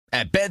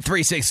At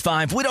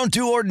Bet365, we don't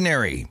do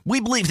ordinary. We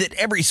believe that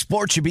every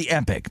sport should be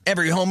epic.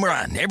 Every home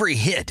run, every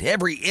hit,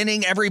 every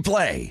inning, every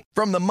play.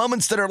 From the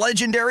moments that are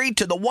legendary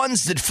to the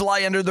ones that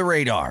fly under the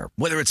radar.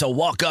 Whether it's a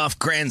walk-off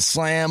grand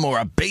slam or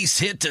a base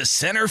hit to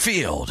center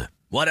field.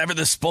 Whatever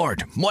the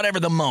sport, whatever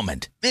the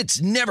moment.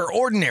 It's never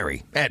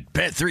ordinary at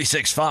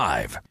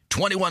Bet365.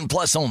 21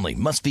 plus only.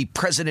 Must be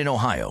present in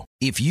Ohio.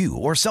 If you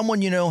or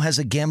someone you know has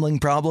a gambling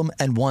problem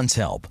and wants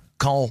help,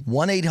 call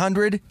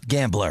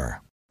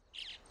 1-800-GAMBLER.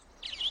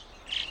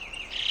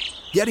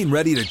 Getting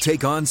ready to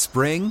take on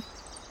spring?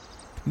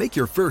 Make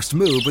your first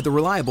move with the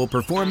reliable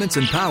performance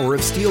and power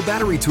of Steel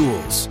battery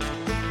tools.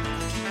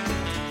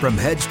 From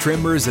hedge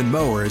trimmers and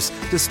mowers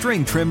to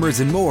string trimmers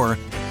and more,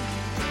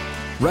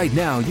 right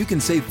now you can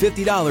save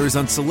 $50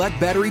 on select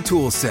battery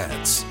tool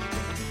sets.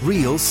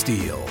 Real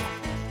Steel.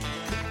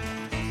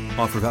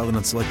 Offer valid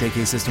on select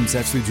AK system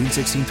sets through June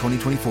 16,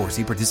 2024.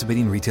 See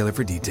participating retailer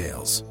for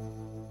details.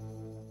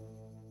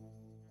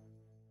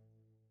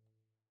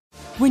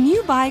 When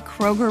you buy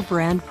Kroger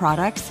brand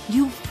products,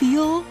 you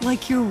feel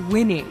like you're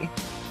winning.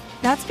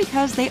 That's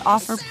because they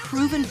offer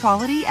proven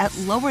quality at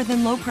lower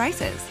than low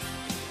prices.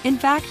 In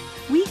fact,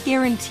 we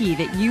guarantee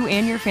that you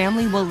and your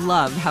family will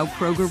love how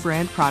Kroger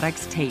brand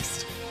products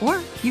taste,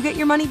 or you get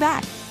your money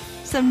back.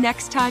 So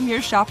next time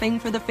you're shopping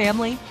for the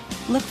family,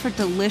 look for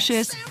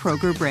delicious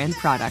Kroger brand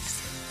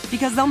products,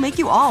 because they'll make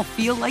you all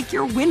feel like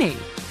you're winning.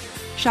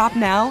 Shop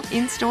now,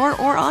 in-store,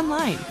 or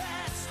online.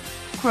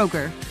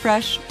 Kroger,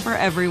 fresh for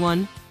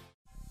everyone.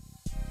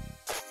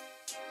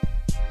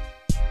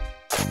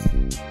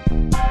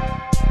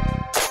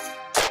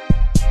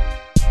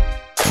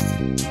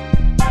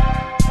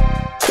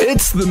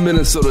 It's the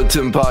Minnesota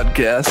Tim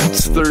podcast.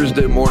 It's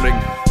Thursday morning.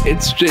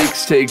 It's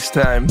Jake's Takes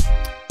time.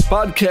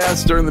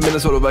 Podcasts during the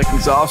Minnesota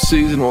Vikings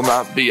offseason will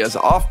not be as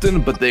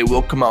often, but they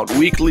will come out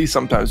weekly,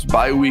 sometimes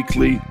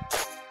bi-weekly,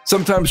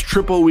 sometimes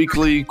triple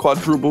weekly,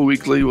 quadruple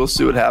weekly. We'll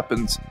see what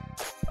happens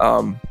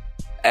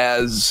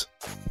as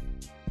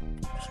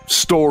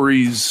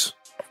stories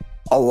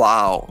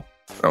allow.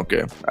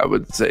 Okay, I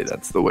would say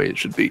that's the way it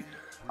should be.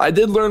 I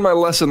did learn my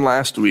lesson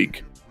last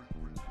week.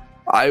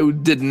 I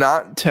did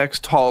not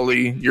text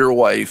Holly, your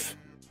wife,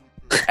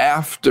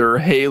 after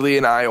Haley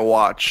and I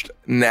watched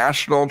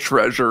National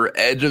Treasure: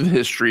 Edge of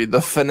History,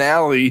 the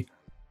finale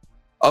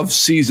of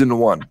season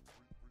 1.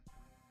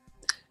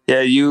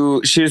 Yeah,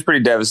 she was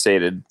pretty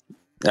devastated.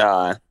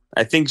 I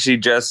think she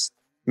just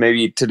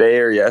maybe today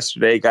or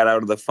yesterday got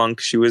out of the funk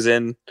she was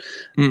in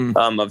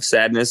of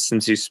sadness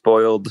since you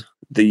spoiled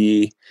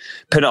the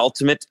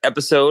penultimate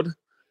episode.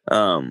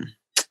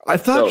 I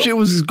thought she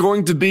was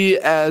going to be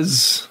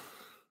as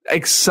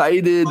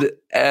excited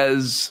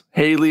as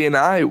Haley and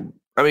I.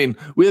 I mean,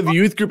 we have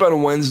youth group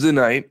on Wednesday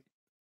night.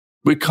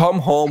 We come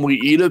home,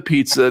 we eat a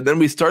pizza, then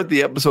we start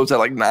the episodes at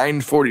like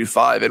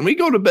 9:45, and we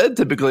go to bed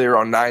typically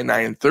around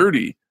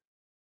 9:30.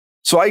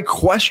 So I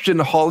question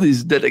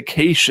Holly's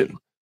dedication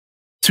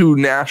to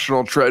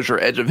National Treasure: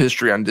 Edge of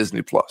History on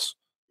Disney Plus.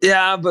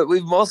 Yeah, but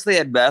we've mostly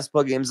had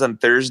basketball games on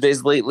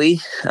Thursdays lately.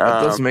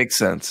 That does make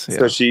sense. Yeah.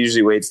 So she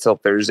usually waits till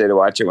Thursday to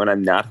watch it when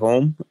I'm not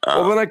home.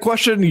 Well, then I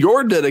question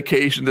your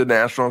dedication to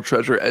National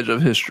Treasure: Edge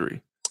of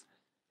History.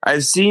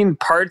 I've seen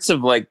parts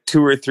of like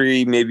 2 or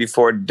 3, maybe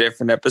 4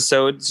 different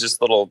episodes, just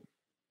little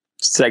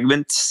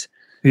segments.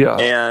 Yeah.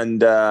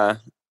 And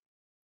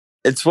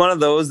it's one of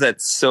those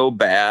that's so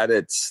bad,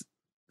 it's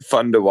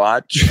fun to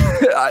watch.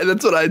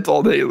 That's what I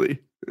told Haley.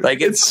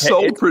 Like it's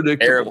predictable.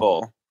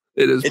 Terrible.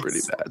 It's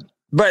pretty bad.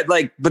 But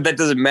that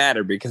doesn't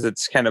matter because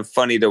it's kind of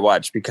funny to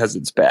watch because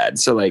it's bad.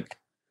 So like,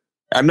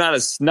 I'm not a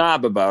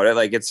snob about it.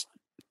 Like it's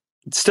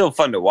still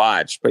fun to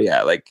watch, but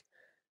yeah, like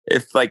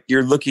if like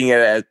you're looking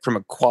at it from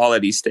a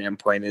quality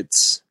standpoint,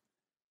 it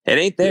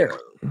ain't there.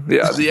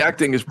 Yeah, the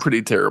acting is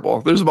pretty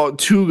terrible. There's about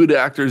 2 good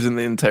actors in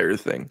the entire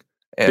thing.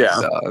 And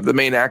the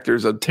main actor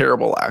is a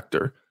terrible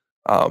actor.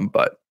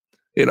 But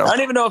you know, I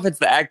don't even know if it's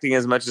the acting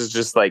as much as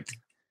just like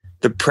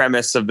the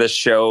premise of the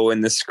show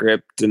and the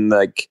script, and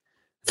like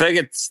I feel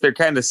like they're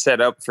kind of set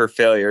up for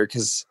failure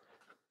because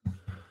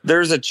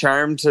there's a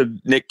charm to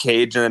Nick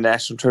Cage in the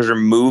National Treasure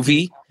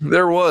movie.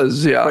 There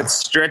was, yeah. But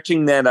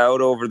stretching that out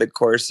over the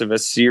course of a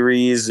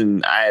series,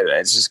 and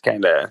it's just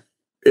kind of...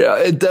 Yeah,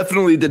 it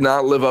definitely did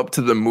not live up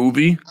to the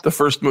movie. The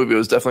first movie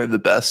was definitely the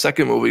best.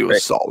 Second movie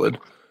was solid.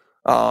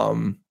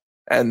 And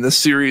the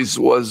series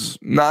was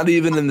not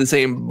even in the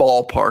same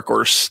ballpark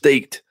or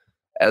state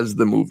as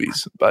the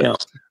movies.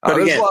 But, but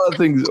there's a lot of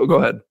things... Oh, go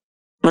ahead.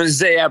 I was going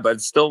to say, but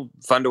it's still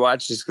fun to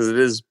watch just because it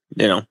is,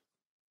 you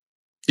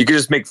can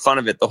just make fun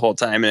of it the whole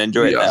time and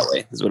enjoy it that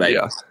way, is what I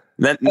do.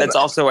 That's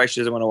also why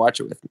she doesn't want to watch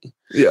it with me.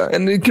 Yeah,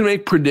 and you can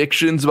make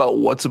predictions about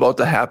what's about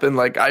to happen.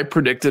 Like, I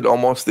predicted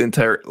almost the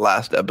entire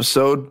last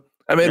episode.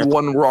 I made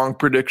one wrong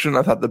prediction.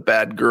 I thought the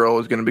bad girl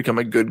was going to become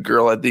a good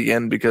girl at the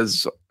end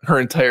because her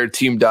entire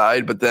team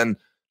died, but then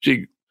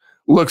she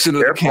looks into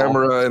the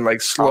camera in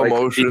like slow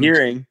motion.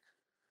 Hearing.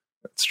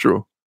 That's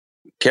true.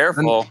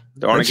 Careful.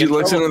 And she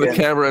looks into the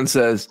camera and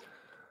says,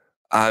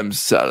 "I'm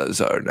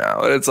Salazar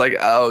now." And it's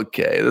like,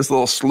 okay, this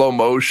little slow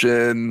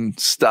motion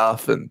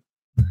stuff. And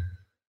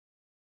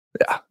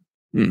Yeah.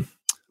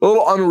 A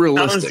little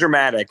unrealistic. Sounds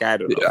dramatic. I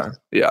don't know.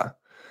 Yeah.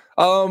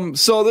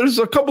 So there's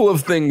a couple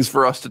of things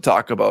for us to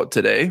talk about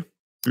today.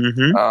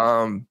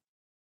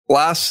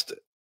 Last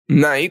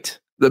night,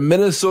 the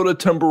Minnesota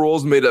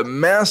Timberwolves made a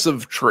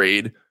massive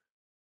trade.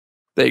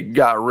 They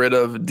got rid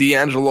of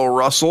D'Angelo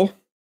Russell.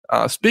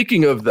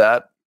 Speaking of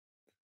that,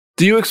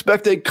 do you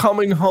expect a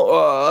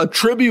a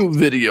tribute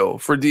video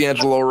for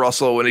D'Angelo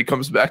Russell when he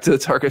comes back to the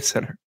Target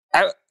Center?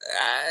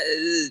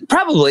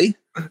 Probably.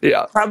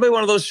 Yeah. Probably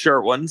one of those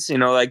short ones,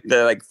 like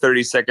the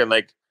 30-second,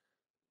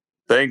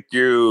 thank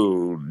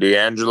you,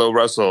 D'Angelo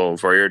Russell,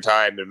 for your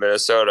time in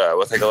Minnesota,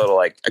 with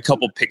a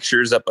couple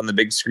pictures up on the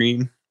big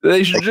screen.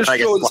 They should just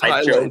show his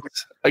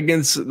highlights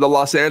against the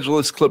Los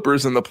Angeles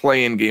Clippers in the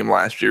play-in game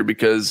last year,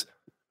 because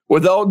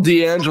without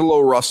D'Angelo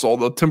Russell,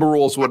 the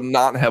Timberwolves would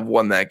not have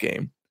won that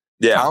game.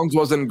 Yeah. Towns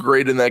wasn't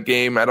great in that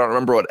game. I don't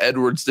remember what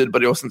Edwards did,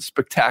 but he wasn't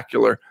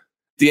spectacular.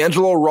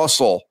 D'Angelo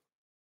Russell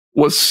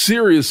was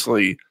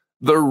seriously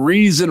the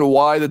reason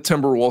why the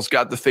Timberwolves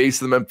got to face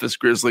the Memphis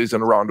Grizzlies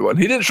in round one.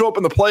 He didn't show up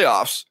in the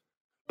playoffs,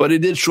 but he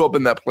did show up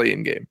in that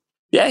play-in game.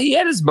 Yeah, he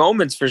had his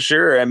moments for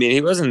sure. I mean,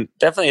 he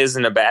definitely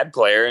isn't a bad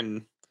player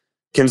and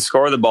can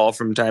score the ball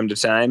from time to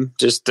time.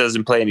 Just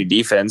doesn't play any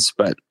defense.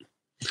 But,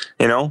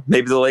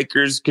 maybe the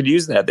Lakers could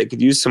use that. They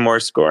could use some more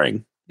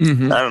scoring. I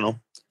don't know.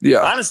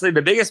 Yeah. Honestly,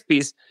 the biggest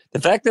piece, the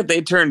fact that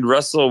they turned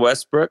Russell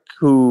Westbrook,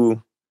 who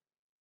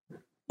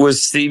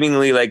was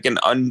seemingly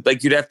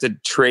you'd have to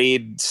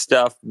trade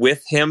stuff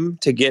with him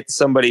to get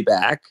somebody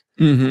back.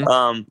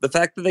 The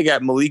fact that they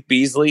got Malik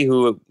Beasley,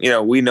 who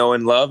we know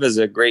and love as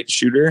a great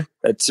shooter,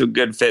 that's a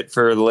good fit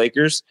for the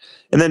Lakers.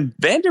 And then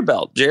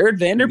Jared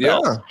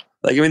Vanderbilt. Yeah.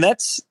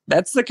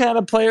 That's the kind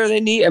of player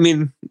they need.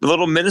 The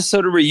little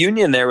Minnesota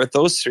reunion there with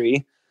those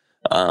three.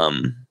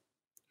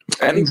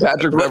 And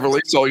Patrick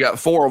Beverley, so we got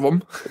four of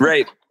them.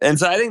 Right. And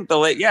so I think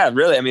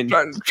really,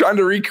 trying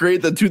to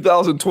recreate the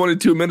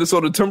 2022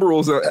 Minnesota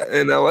Timberwolves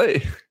in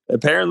LA.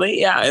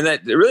 Apparently, yeah. And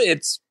that really,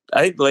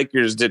 I think the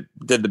Lakers did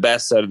the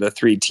best out of the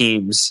three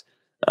teams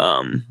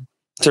in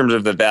terms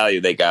of the value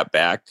they got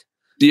back.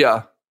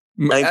 Yeah.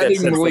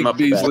 Adding Malik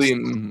Beasley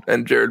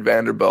and Jared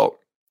Vanderbilt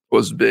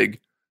was big.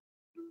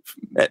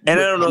 And I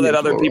don't know that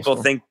other people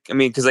think,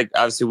 because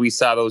obviously we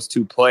saw those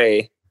two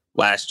play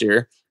last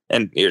year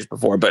and years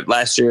before, but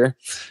last year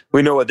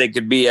we know what they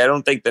could be. I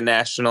don't think the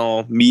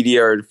national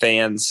media or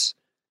fans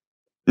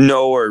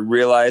know or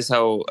realize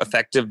how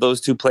effective those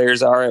two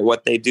players are at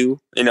what they do.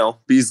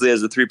 Beasley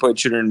as a 3-point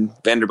shooter and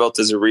Vanderbilt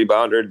as a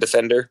rebounder,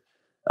 defender.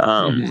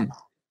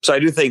 So I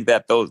do think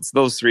that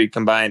those three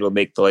combined will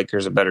make the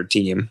Lakers a better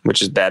team,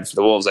 which is bad for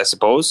the Wolves, I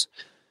suppose.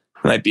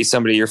 Might be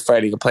somebody you're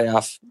fighting a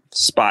playoff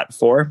spot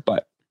for,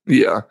 but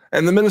yeah.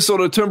 And the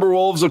Minnesota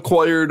Timberwolves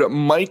acquired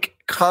Mike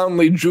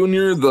Conley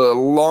Jr., the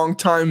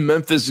longtime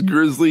Memphis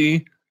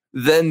Grizzly,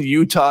 then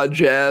Utah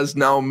Jazz,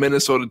 now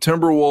Minnesota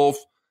Timberwolf.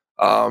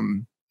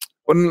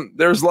 When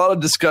there's a lot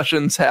of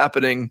discussions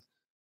happening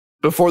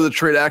before the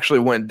trade actually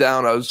went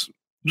down, I was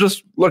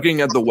just looking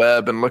at the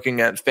web and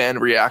looking at fan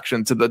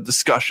reaction to the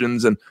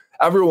discussions, and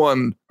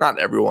not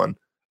everyone,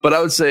 but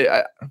I would say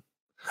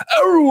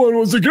everyone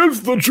was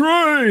against the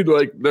trade.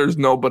 There's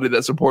nobody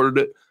that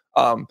supported it.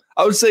 I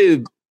would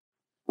say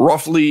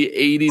roughly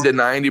 80 to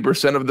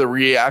 90% of the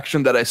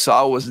reaction that I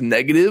saw was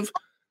negative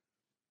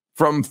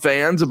from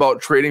fans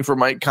about trading for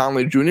Mike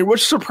Conley Jr.,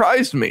 which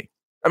surprised me.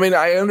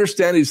 I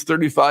understand he's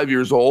 35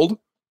 years old,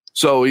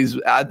 so he's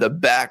at the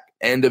back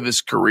end of his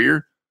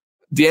career.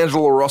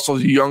 D'Angelo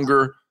Russell's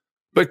younger,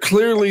 but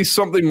clearly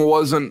something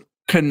wasn't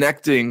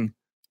connecting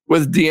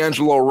with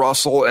D'Angelo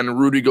Russell and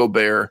Rudy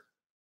Gobert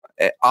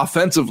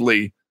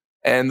offensively.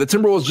 And the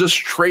Timberwolves just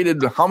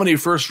traded how many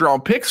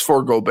first-round picks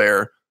for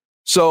Gobert?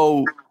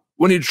 So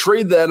when you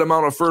trade that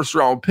amount of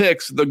first-round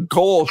picks, the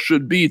goal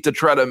should be to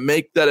try to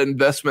make that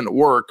investment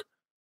work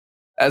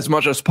as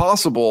much as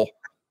possible.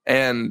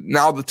 And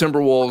now the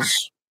Timberwolves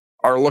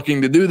are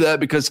looking to do that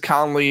because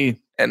Conley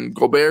and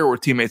Gobert were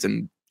teammates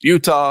in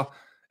Utah,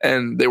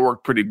 and they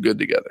worked pretty good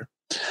together.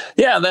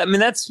 Yeah,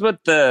 this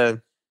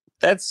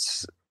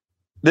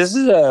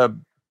is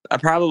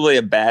probably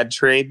a bad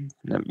trade.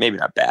 Maybe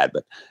not bad,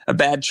 but a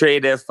bad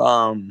trade if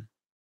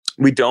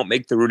we don't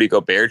make the Rudy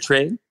Gobert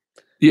trade.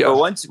 Yeah.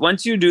 But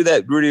once you do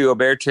that Rudy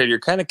Gobert trade, you're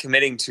kind of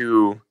committing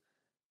to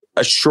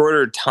a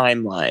shorter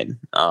timeline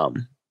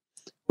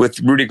with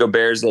Rudy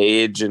Gobert's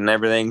age and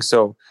everything.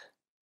 So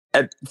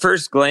at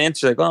first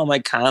glance, you're like, oh,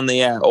 Mike Conley,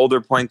 yeah, older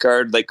point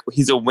guard.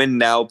 He's a win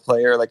now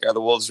player. Are the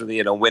Wolves really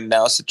in a win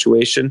now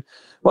situation?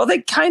 Well,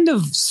 they kind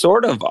of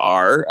sort of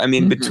are.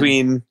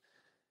 Between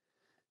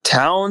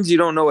Towns, you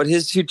don't know what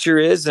his future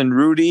is, and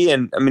Rudy,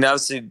 and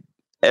obviously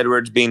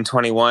Edwards being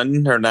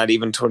 21 or not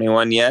even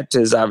 21 yet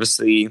is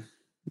obviously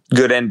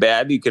good and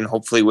bad. You can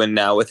hopefully win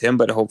now with him,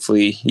 but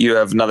hopefully you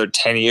have another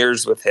 10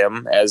 years with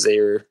him as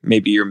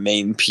maybe your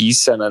main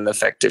piece on an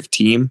effective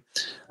team.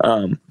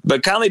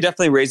 But Conley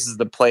definitely raises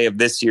the play of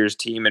this year's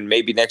team and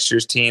maybe next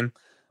year's team.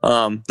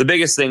 The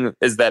biggest thing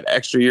is that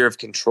extra year of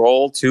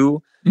control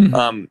too.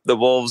 The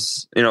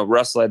Wolves,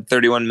 Russell had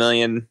 $31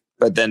 million,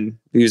 but then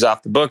he was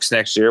off the books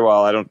next year.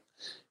 Well, I don't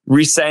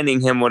re-signing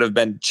him would have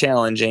been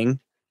challenging,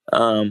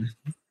 for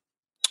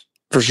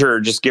sure,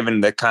 just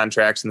given the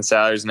contracts and the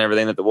salaries and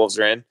everything that the Wolves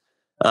are in.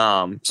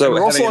 So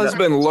Russell has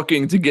been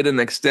looking to get an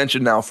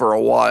extension now for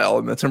a while,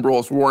 and the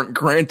Timberwolves weren't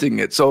granting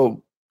it.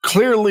 So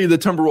clearly the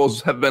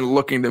Timberwolves have been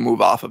looking to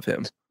move off of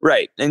him.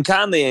 Right. And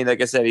Conley,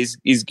 like I said,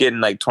 he's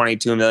getting like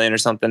 $22 million or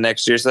something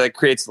next year. So that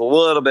creates a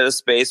little bit of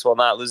space while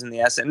not losing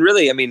the asset. And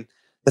really, I mean,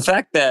 the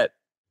fact that,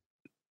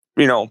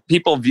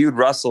 people viewed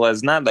Russell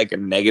as not like a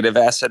negative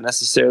asset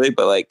necessarily,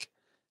 but like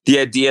the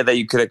idea that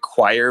you could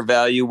acquire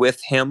value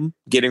with him,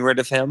 getting rid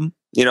of him,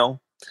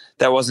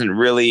 that wasn't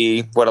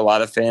really what a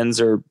lot of fans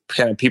or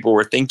kind of people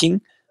were thinking.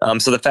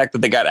 So the fact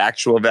that they got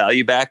actual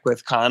value back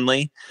with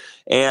Conley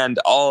and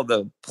all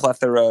the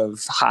plethora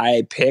of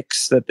high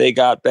picks that they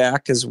got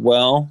back as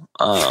well.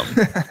 Why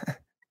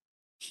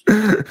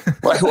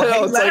are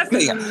you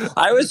laughing?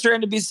 I was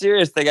trying to be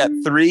serious. They got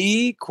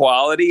 3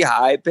 quality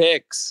high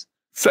picks.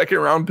 Second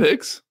round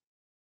picks?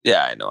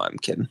 Yeah, I know. I'm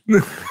kidding.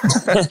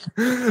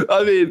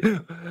 I mean,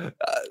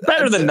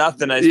 better than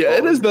nothing. I suppose,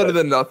 it is better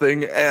than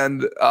nothing.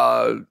 And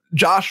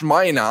Josh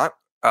Minot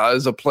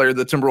is a player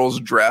the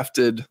Timberwolves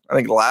drafted, I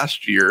think,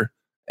 last year,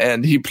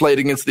 and he played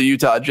against the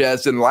Utah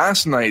Jazz in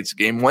Wednesday night's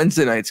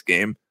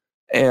game,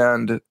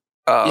 and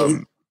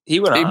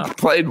he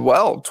played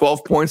well.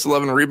 12 points,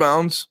 11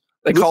 rebounds.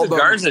 They Luka called him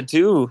Garza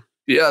too.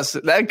 Yes,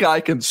 that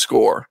guy can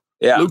score.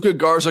 Yeah, Luka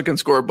Garza can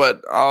score,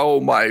 but oh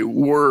my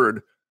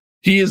word.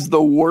 He is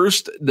the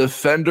worst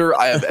defender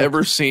I have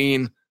ever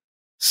seen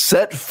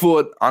set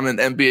foot on an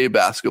NBA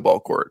basketball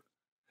court.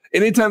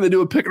 Anytime they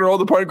do a pick and roll,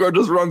 the point guard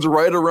just runs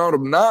right around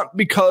him, not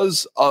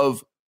because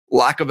of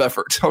lack of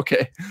effort.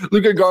 Okay.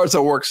 Luka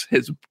Garza works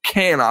his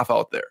can off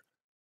out there.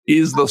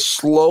 He's the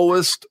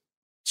slowest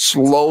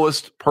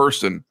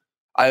person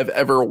I have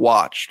ever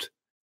watched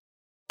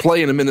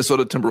play in a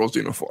Minnesota Timberwolves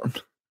uniform.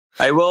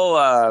 I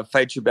will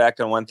fight you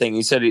back on one thing.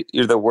 You said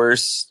you're the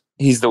worst.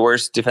 He's the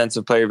worst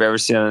defensive player you've ever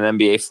seen on an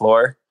NBA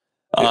floor.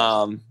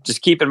 Yeah.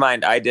 Just keep in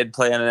mind, I did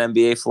play on an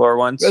NBA floor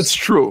once. That's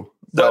true.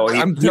 So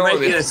he might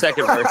be the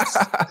second worst.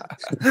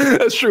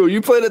 That's true. You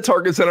played at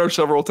Target Center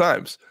several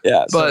times.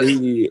 Yeah. But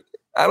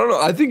I don't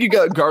know. I think you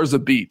got Garza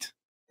beat.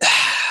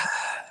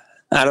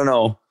 I don't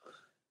know.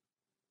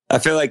 I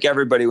feel like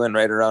everybody went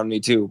right around me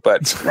too.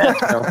 But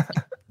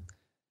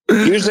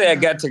usually I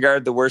got to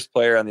guard the worst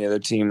player on the other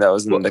team that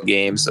was in the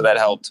game. So that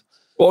helped.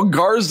 Well,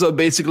 Garza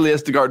basically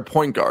has to guard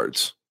point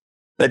guards.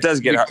 That does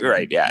get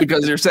right, yeah.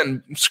 Because you're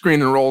setting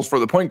screen and rolls for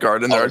the point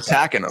guard, and they're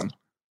attacking him.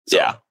 So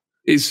yeah,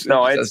 it's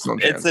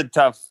a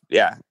tough.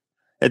 Yeah,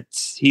 you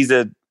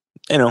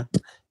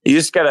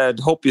just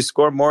gotta hope you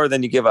score more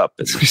than you give up.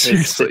 It's a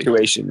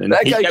situation, and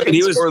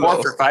he was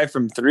 4 for 5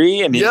 from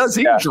 3, and he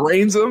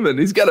drains them, and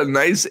he's got a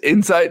nice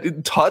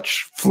inside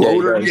touch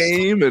floater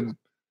game, and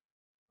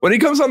when he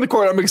comes on the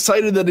court, I'm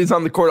excited that he's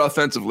on the court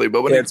offensively.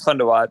 But when it's fun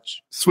to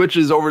watch,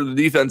 switches over to the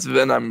defensive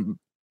end,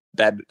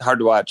 hard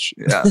to watch.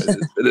 Yeah,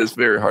 it is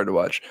very hard to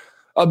watch.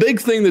 A big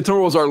thing the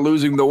Timberwolves are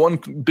losing, the one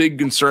big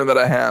concern that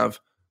I have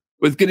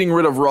with getting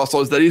rid of Russell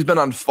is that he's been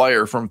on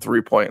fire from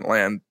 3-point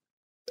land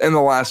in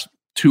the last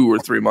 2 or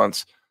 3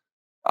 months.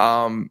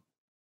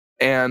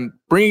 And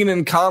bringing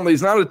in Conley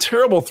is not a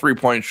terrible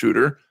 3-point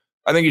shooter.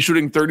 I think he's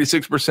shooting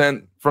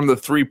 36% from the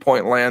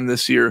 3-point land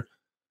this year.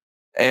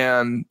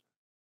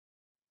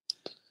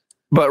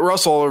 But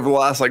Russell over the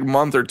last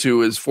month or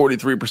two is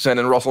 43%,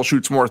 and Russell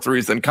shoots more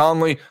threes than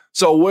Conley.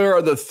 So where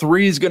are the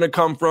threes going to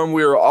come from?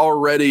 We are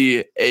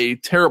already a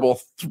terrible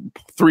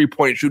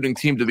 3-point shooting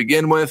team to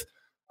begin with.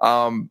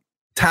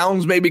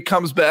 Towns maybe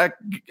comes back,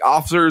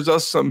 offers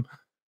us some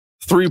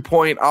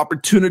 3-point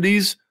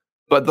opportunities,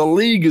 but the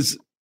league is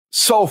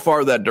so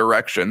far that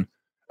direction.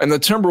 And the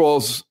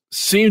Timberwolves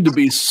seem to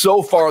be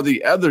so far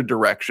the other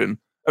direction.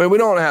 We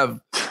don't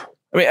have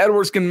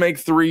Edwards can make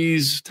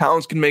threes,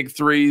 Towns can make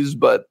threes,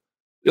 but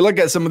you look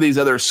at some of these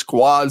other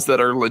squads that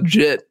are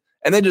legit,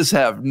 and they just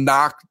have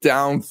knocked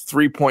down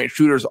 3-point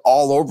shooters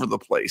all over the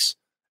place.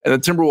 And the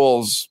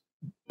Timberwolves'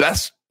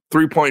 best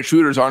 3-point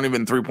shooters aren't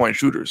even 3-point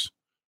shooters.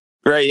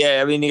 Right,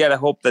 yeah. You got to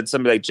hope that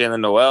somebody like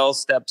Jalen Noel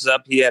steps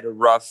up. He had a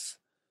rough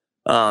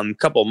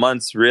couple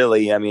months,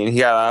 really. He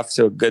got off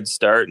to a good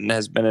start and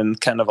has been in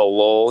kind of a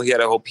lull. You got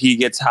to hope he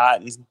gets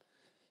hot and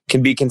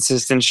can be a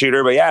consistent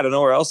shooter. But, yeah, I don't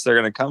know where else they're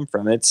going to come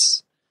from.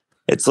 It's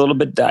a little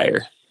bit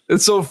dire.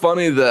 It's so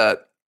funny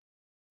that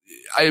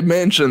I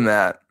mentioned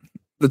that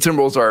the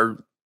Timberwolves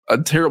are a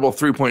terrible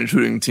 3-point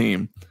shooting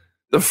team.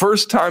 The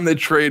first time they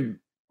trade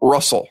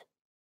Russell,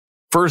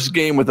 first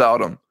game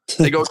without him,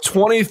 they go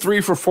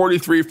 23 for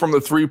 43 from the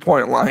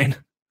 3-point line,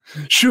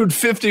 shoot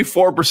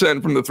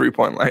 54% from the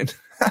 3-point line.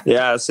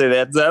 Yeah, so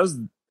that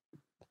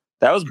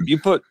was you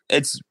put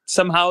it's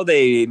somehow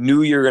they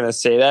knew you were going to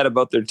say that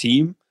about their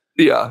team.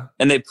 Yeah,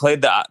 and they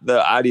played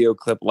the audio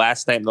clip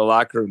last night in the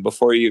locker room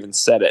before you even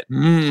said it.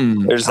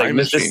 There's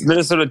this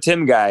Minnesota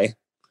Tim guy.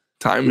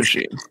 Time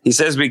machine. He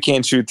says we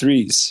can't shoot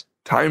threes.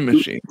 Time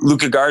machine.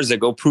 Luka Garza,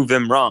 go prove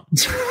him wrong.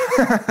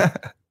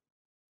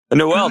 And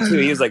Noel too.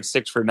 He was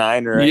 6 for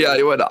 9, right? Yeah,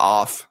 he went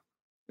off.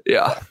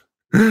 Yeah,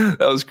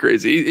 that was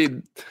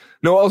crazy.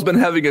 Noel's been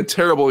having a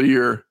terrible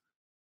year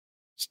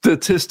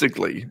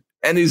statistically,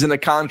 and he's in a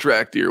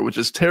contract year, which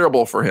is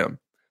terrible for him.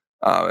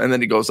 And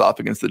then he goes off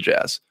against the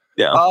Jazz.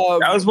 Yeah.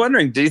 I was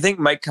wondering, do you think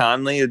Mike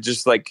Conley had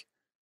just like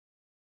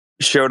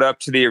showed up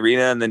to the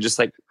arena and then just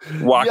like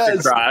walked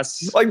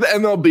across? Like the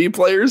MLB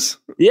players?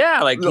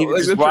 Yeah, like he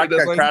just walked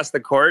across the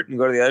court and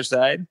go to the other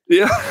side.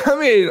 Yeah, I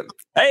mean,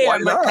 hey,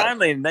 I'm Mike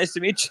Conley. Nice to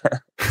meet you.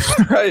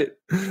 Right.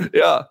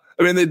 Yeah.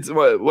 I mean,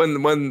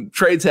 when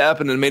trades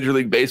happen in Major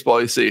League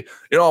Baseball, you see,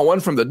 one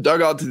from the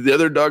dugout to the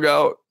other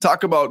dugout.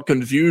 Talk about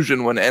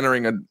confusion when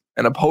entering an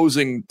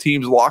opposing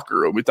team's locker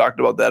room. We talked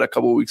about that a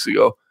couple of weeks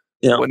ago.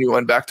 Yeah. When you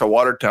went back to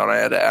Watertown, I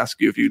had to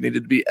ask you if you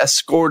needed to be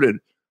escorted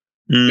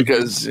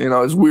because,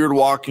 it's weird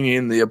walking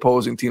in the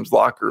opposing team's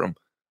locker room.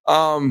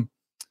 I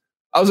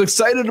was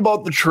excited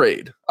about the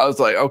trade. I was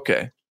like,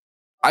 okay,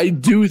 I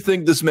do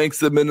think this makes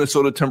the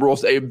Minnesota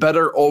Timberwolves a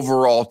better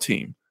overall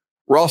team.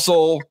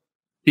 Russell,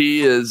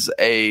 he is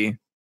he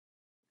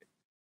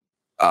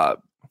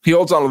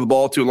holds onto the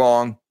ball too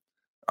long.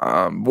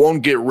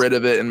 Won't get rid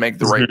of it and make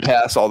the right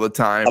pass all the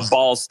time. A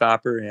ball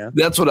stopper, yeah.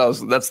 That's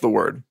the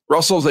word.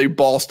 Russell's a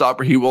ball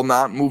stopper. He will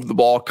not move the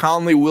ball.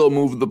 Conley will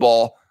move the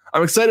ball.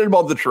 I'm excited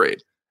about the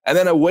trade. And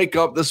then I wake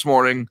up this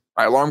morning.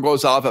 My alarm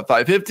goes off at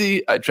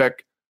 5:50. I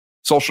check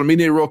social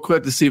media real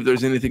quick to see if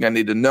there's anything I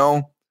need to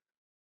know.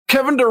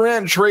 Kevin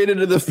Durant traded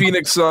to the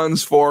Phoenix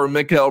Suns for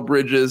Mikal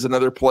Bridges,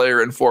 another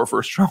player, and 4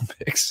 first-round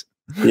picks.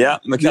 Yeah,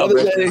 Mikal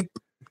Bridges.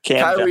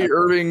 Kyrie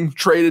Irving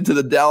traded to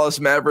the Dallas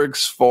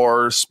Mavericks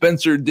for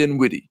Spencer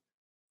Dinwiddie.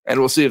 And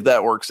we'll see if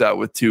that works out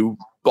with 2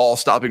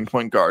 ball-stopping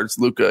point guards,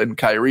 Luka and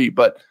Kyrie.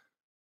 But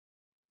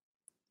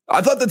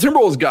I thought the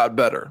Timberwolves got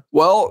better.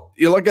 Well,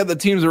 you look at the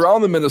teams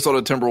around the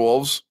Minnesota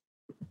Timberwolves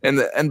and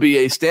the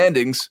NBA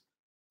standings.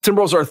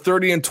 Timberwolves are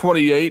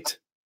 30-28.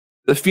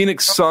 The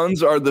Phoenix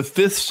Suns are the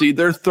 5th seed.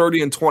 They're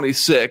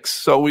 30-26.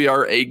 So we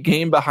are a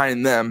game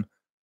behind them.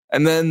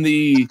 And then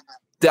the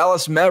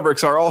Dallas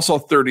Mavericks are also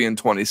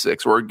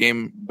 30-26. We're a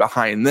game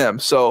behind them.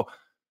 So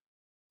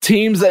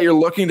teams that you're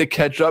looking to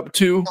catch up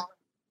to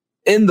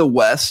in the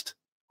West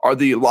are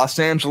the Los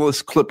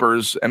Angeles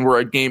Clippers, and we're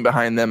a game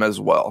behind them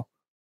as well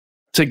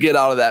to get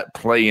out of that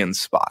play-in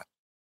spot.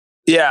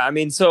 Yeah, I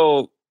mean,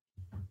 so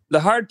the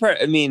hard part,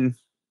 I mean,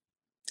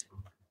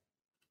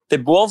 the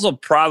Wolves will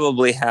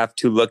probably have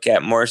to look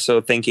at more so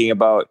thinking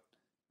about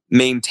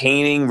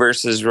maintaining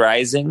versus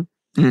rising.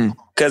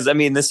 Because, I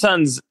mean, the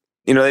Suns,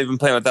 they've been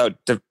playing without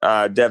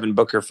Devin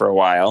Booker for a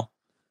while.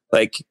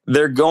 Like,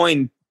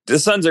 the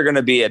Suns are going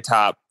to be a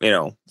top,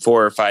 4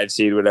 or 5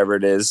 seed, whatever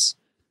it is.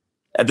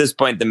 At this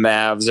point, the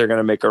Mavs are going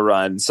to make a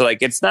run. So,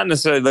 like, it's not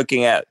necessarily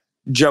looking at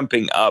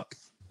jumping up.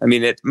 I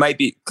mean, it might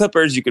be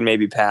Clippers you can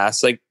maybe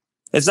pass. Like,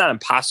 it's not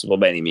impossible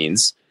by any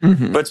means.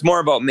 But it's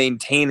more about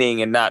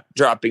maintaining and not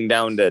dropping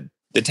down to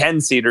the 10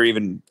 seed or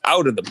even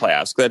out of the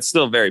playoffs. That's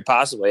still very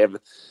possible. I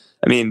got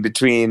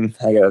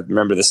to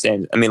remember the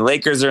standings. I mean,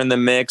 Lakers are in the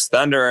mix.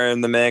 Thunder are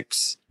in the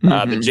mix.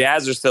 The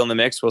Jazz are still in the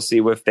mix. We'll see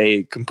if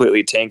they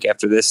completely tank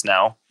after this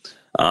now.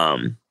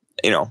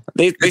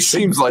 It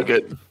seems like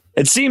it.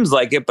 It seems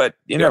like it, but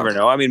you never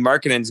know. I mean,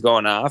 Markkanen's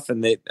going off,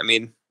 and they're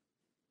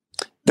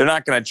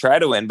not going to try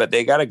to win, but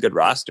they got a good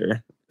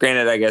roster.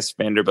 Granted, I guess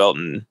Vanderbilt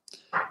and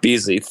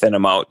Beasley thin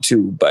them out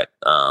too, but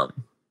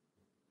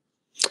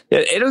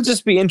it'll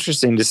just be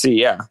interesting to see.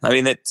 Yeah, I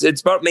mean,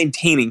 it's about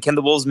maintaining. Can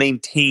the Wolves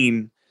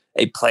maintain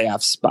a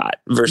playoff spot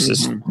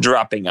versus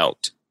dropping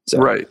out? So.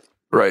 Right.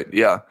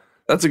 Yeah,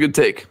 that's a good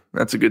take.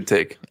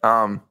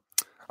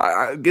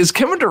 Is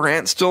Kevin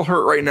Durant still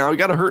hurt right now? He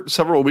got hurt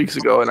several weeks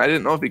ago, and I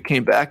didn't know if he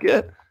came back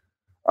yet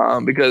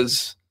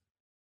because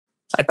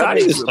I thought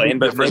he was playing,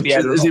 but maybe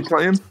is he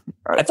playing?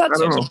 I thought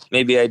so. Know.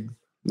 Maybe I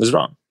was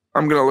wrong.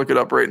 I'm going to look it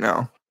up right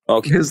now.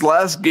 Okay. His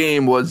last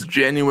game was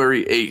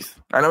January 8th.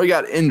 I know he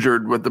got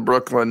injured with the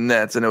Brooklyn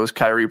Nets, and it was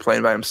Kyrie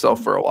playing by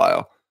himself for a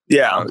while.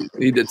 Yeah.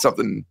 He did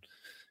something.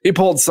 He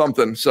pulled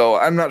something, so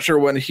I'm not sure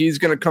when he's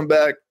going to come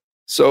back.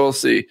 So we'll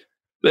see.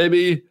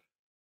 Maybe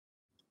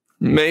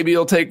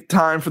it'll take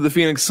time for the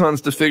Phoenix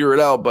Suns to figure it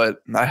out,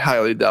 but I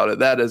highly doubt it.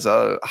 That is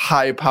a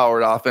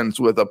high-powered offense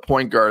with a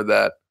point guard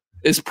that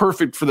is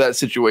perfect for that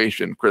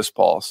situation, Chris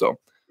Paul. So,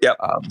 yep.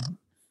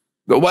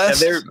 The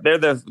West,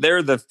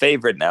 they're the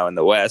favorite now in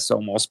the West,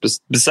 almost.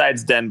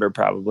 Besides Denver,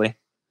 probably.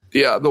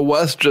 Yeah, the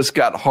West just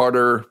got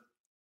harder.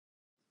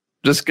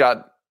 Just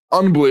got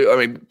unbelievable.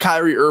 I mean,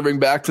 Kyrie Irving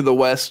back to the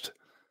West.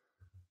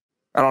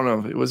 I don't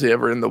know. Was he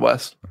ever in the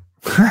West?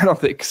 I don't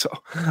think so.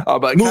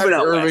 But Kyrie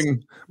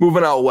Irving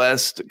moving out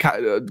west,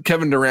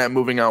 Kevin Durant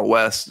moving out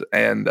west,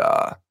 and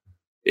the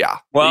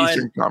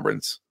Eastern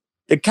Conference.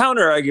 The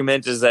counter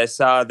argument is I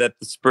saw that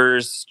the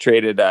Spurs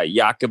traded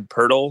Jakob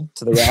Poeltl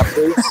to the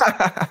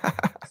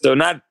Raptors. So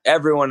not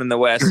everyone in the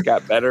West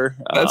got better.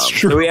 That's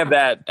true. So we have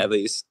that at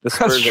least. The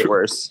Spurs are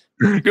worse.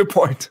 Good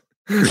point.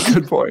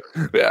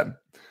 Man.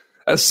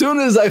 As soon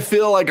as I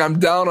feel like I'm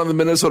down on the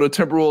Minnesota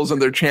Timberwolves and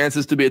their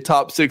chances to be a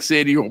top 6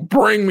 seed, you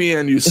bring me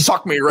in, you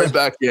suck me right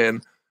back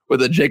in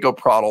with a Jakob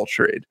Poeltl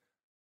trade.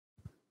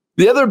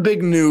 The other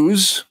big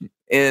news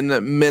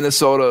in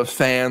Minnesota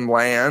fan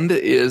land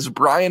is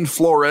Brian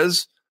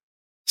Flores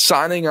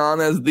signing on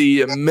as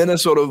the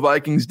Minnesota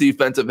Vikings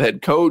defensive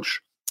head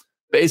coach.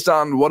 Based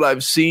on what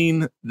I've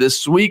seen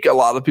this week, a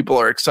lot of people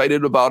are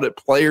excited about it.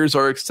 Players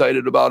are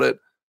excited about it.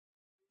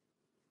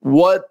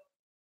 What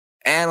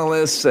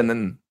analysts and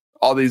then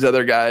all these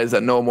other guys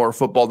that know more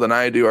football than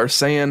I do are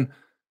saying,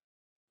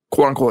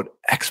 quote unquote,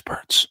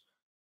 experts,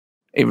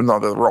 even though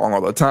they're wrong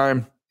all the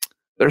time.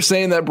 They're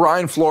saying that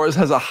Brian Flores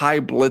has a high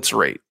blitz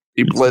rate.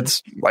 He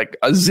blitzed like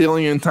a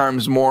zillion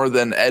times more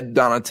than Ed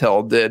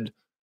Donatel did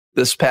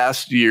this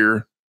past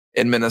year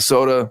in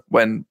Minnesota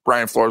when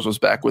Brian Flores was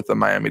back with the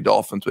Miami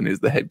Dolphins when he was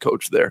the head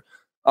coach there.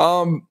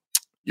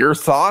 Your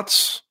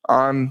thoughts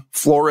on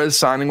Flores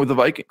signing with the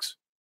Vikings?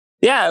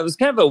 Yeah, it was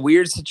kind of a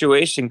weird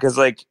situation because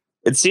like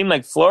it seemed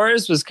like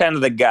Flores was kind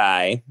of the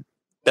guy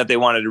that they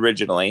wanted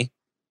originally.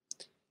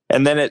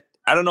 And then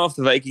I don't know if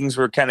the Vikings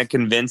were kind of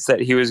convinced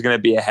that he was going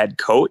to be a head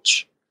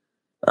coach.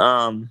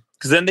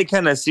 Because then they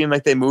kind of seemed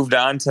like they moved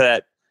on to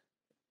that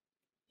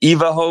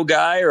Ivaho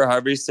guy, or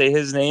however you say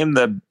his name,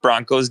 the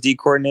Broncos D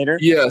coordinator.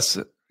 Yes.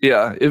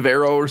 Yeah.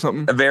 Ivero or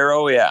something.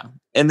 Ivero, yeah.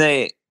 And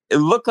it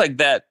looked like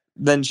that.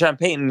 Then Sean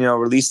Payton,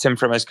 released him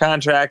from his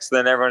contracts.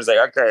 Then everyone's like,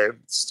 okay,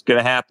 it's going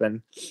to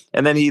happen.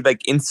 And then he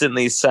like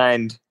instantly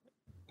signed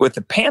with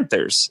the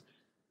Panthers.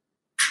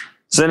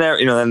 So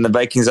then, then the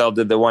Vikings all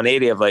did the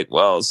 180 of like,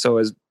 well, so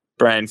is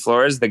Brian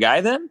Flores the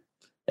guy then?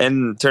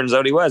 And turns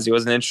out he was. He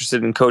wasn't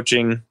interested in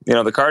coaching,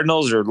 the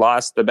Cardinals, or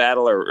lost the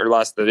battle or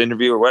lost the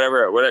interview or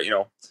whatever,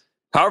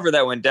 however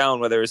that went down,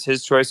 whether it was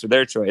his choice or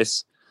their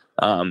choice,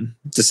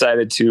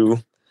 decided to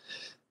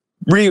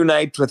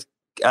reunite with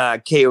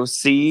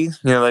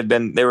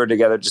KOC. They were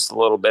together just a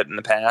little bit in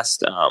the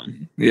past.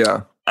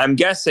 Yeah. I'm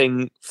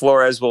guessing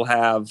Flores will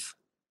have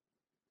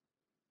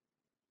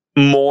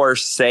more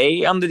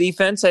say on the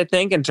defense, I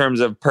think, in terms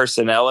of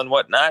personnel and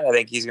whatnot. I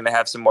think he's going to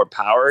have some more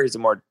power.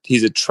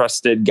 He's a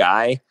trusted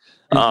guy.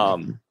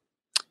 Mm-hmm.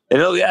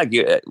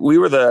 We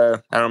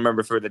were I don't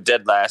remember if we were the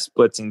dead last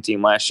blitzing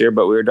team last year,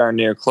 but we were darn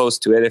near close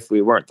to it if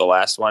we weren't the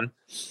last one.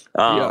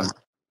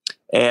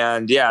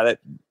 And yeah,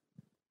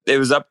 it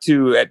was up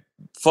to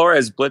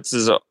Flores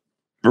blitzes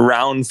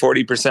around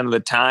 40% of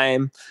the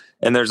time.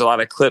 And there's a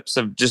lot of clips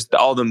of just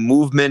all the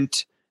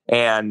movement,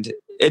 and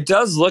it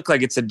does look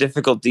like it's a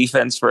difficult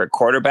defense for a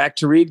quarterback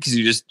to read because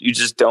you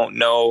just don't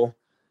know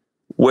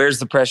where's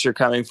the pressure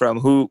coming from,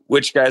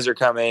 which guys are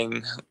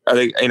coming, are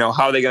they,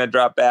 how are they going to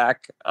drop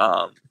back?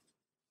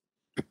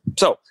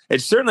 So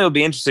it certainly will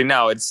be interesting.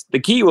 Now the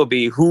key will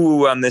be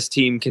who on this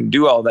team can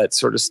do all that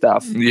sort of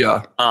stuff.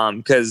 Yeah.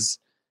 Because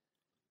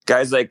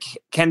guys like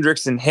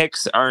Kendricks and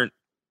Hicks aren't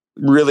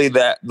really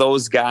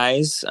those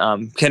guys.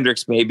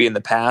 Kendricks maybe in the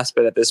past,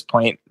 but at this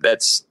point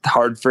that's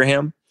hard for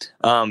him.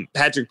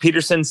 Patrick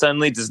Peterson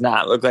suddenly does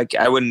not look like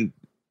I would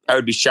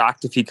be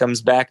shocked if he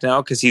comes back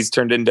now, because he's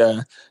turned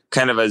into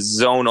kind of a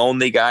zone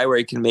only guy where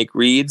he can make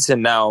reads,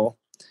 and now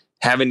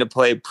having to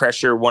play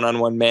pressure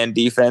one-on-one man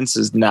defense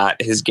is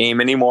not his game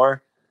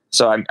anymore.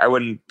 So I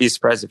wouldn't be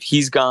surprised if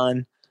he's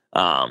gone.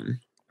 A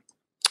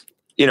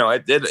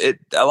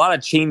lot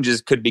of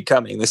changes could be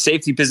coming. The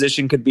safety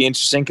position could be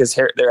interesting because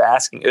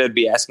they'd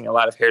be asking a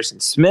lot of Harrison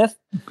Smith.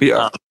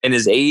 Yeah. In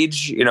his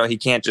age, he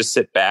can't just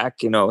sit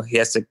back. He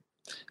has to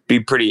be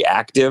pretty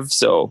active.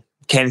 So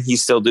can he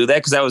still do that?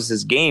 Because that was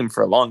his game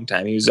for a long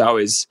time. He was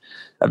always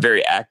a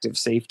very active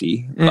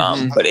safety.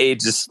 Mm-hmm. But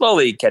age is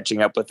slowly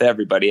catching up with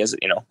everybody as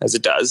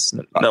it does.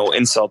 No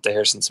insult to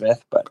Harrison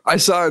Smith, but I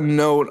saw a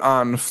note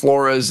on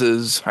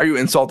Flores's. Are you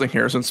insulting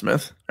Harrison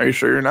Smith? Are you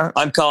sure you're not?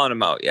 I'm calling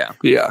him out. Yeah.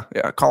 Yeah.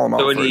 Call him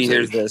out. So when he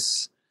hears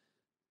this,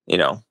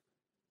 come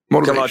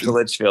out to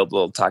Litchfield,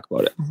 we'll talk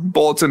about it.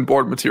 Bulletin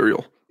board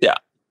material.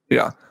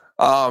 Yeah.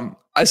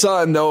 I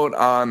saw a note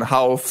on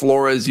how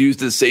Flores used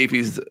his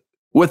safeties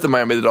with the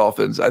Miami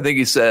Dolphins. I think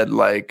he said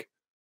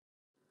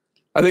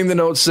I think the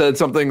note said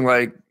something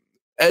like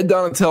Ed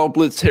Donatel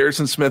blitzed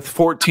Harrison Smith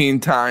 14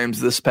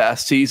 times this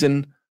past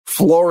season.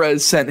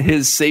 Flores sent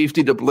his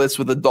safety to blitz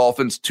with the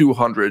Dolphins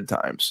 200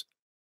 times.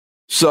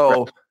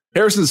 So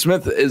Harrison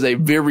Smith is a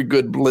very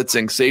good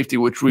blitzing safety,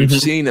 which we've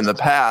seen in the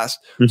past.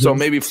 Mm-hmm. So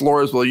maybe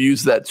Flores will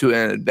use that to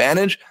an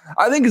advantage.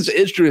 I think it's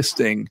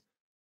interesting.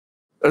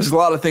 There's a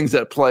lot of things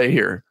at play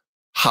here.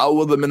 How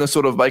will the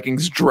Minnesota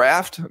Vikings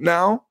draft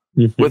now?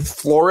 Mm-hmm. With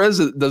Flores,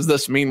 does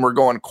this mean we're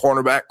going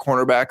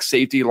cornerback,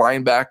 safety,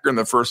 linebacker in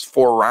the first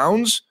 4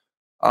 rounds?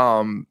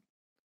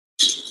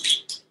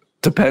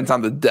 Depends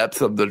on the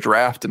depth of the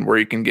draft and where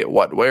you can get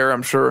what where,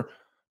 I'm sure.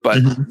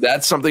 But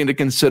that's something to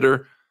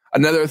consider.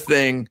 Another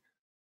thing,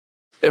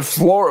 if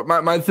Flores,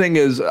 my thing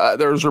is,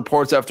 there's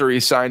reports after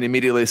he signed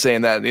immediately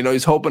saying that,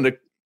 he's hoping to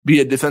be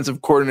a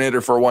defensive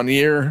coordinator for 1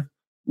 year,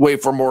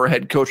 wait for more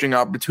head coaching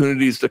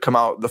opportunities to come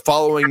out the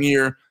following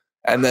year,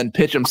 and then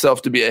pitch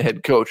himself to be a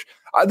head coach.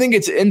 I think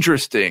it's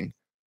interesting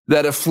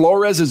that if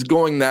Flores is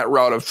going that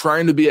route of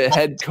trying to be a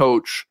head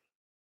coach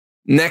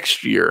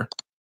next year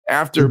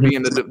after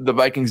being the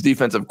Vikings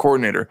defensive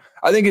coordinator,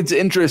 I think it's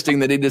interesting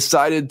that he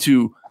decided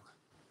to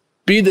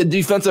be the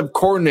defensive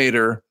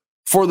coordinator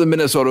for the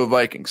Minnesota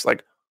Vikings.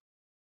 Like,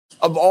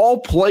 of all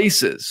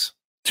places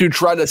to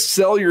try to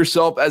sell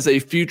yourself as a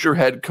future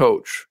head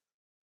coach,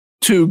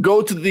 to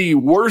go to the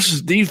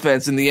worst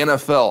defense in the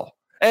NFL.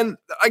 And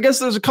I guess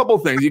there's a couple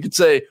of things. You could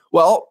say,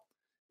 well,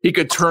 he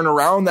could turn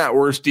around that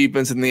worst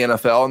defense in the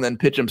NFL and then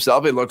pitch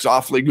himself. It looks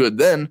awfully good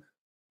then.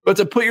 But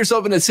to put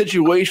yourself in a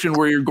situation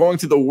where you're going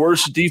to the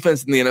worst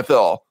defense in the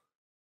NFL,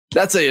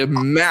 that's a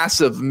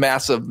massive,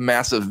 massive,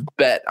 massive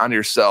bet on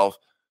yourself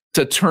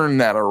to turn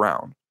that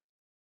around.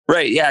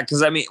 Right, yeah,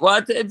 because, I mean,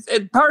 well,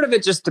 part of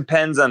it just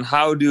depends on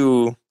how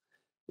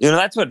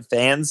that's what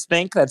fans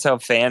think. That's how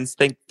fans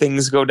think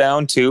things go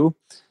down, too.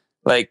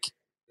 Like,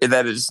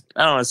 that is,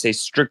 I don't want to say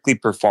strictly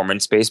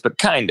performance-based, but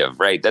kind of,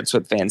 right? That's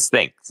what fans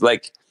think.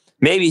 Like,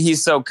 maybe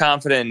he's so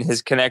confident in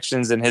his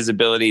connections and his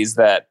abilities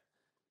that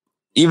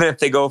even if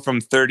they go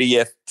from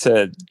 30th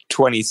to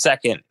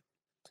 22nd,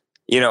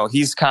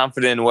 he's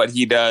confident in what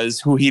he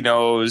does, who he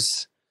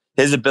knows,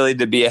 his ability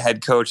to be a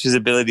head coach, his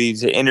ability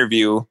to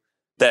interview,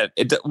 that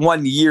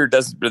 1 year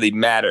doesn't really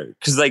matter.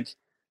 Because, like,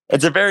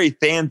 it's a very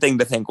fan thing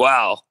to think,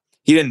 wow,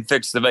 he didn't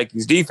fix the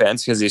Vikings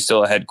defense because he's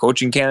still a head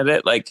coaching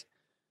candidate. Like,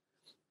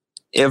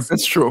 if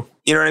that's true,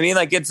 you know what I mean?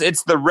 Like,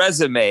 it's the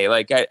resume.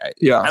 Like, I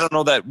don't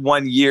know that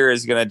 1 year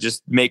is going to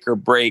just make or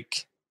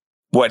break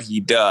what he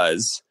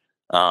does.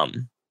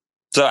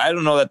 So I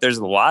don't know that there's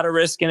a lot of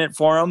risk in it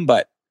for him,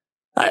 but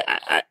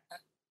I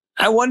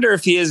wonder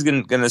if he is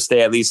going to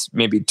stay at least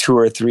maybe 2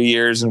 or 3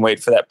 years and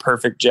wait for that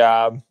perfect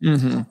job.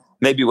 Mm-hmm.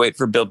 Maybe wait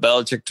for Bill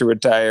Belichick to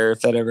retire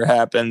if that ever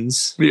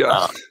happens.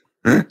 Yeah.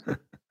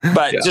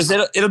 But just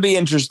it'll be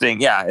interesting.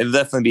 Yeah, it'll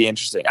definitely be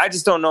interesting. I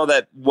just don't know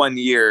that 1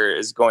 year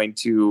is going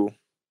to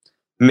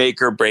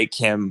make or break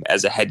him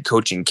as a head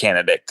coaching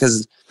candidate.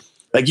 Because,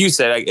 like you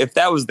said, if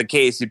that was the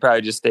case, he'd probably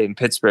just stay in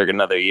Pittsburgh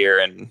another year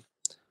and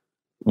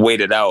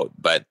wait it out.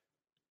 But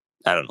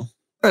I don't know.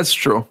 That's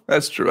true.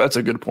 That's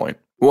a good point.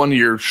 1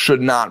 year should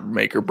not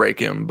make or break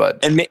him,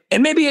 but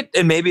maybe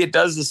it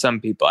does to some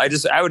people.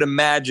 I would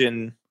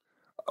imagine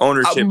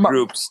ownership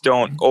groups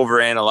don't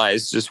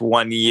overanalyze just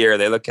 1 year.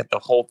 They look at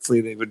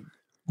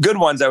good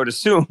ones, I would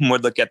assume,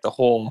 would look at the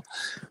whole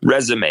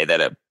resume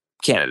that a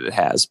candidate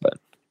has. But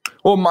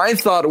well, my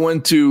thought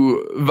went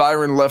to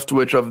Byron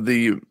Leftwich of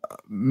the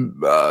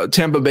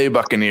Tampa Bay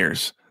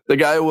Buccaneers. The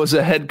guy was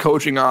a head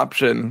coaching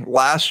option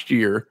last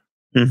year.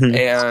 Mm-hmm.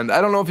 And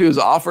I don't know if he was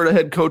offered a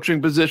head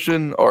coaching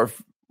position or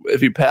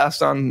if he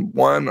passed on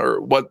one or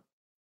what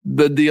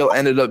the deal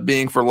ended up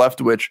being for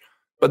Leftwich.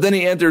 But then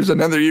he enters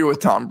another year with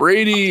Tom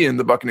Brady and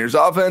the Buccaneers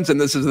offense. And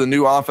this is the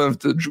new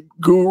offensive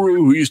guru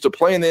who used to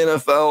play in the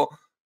NFL.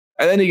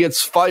 And then he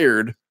gets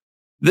fired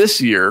this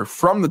year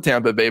from the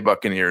Tampa Bay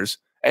Buccaneers.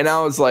 And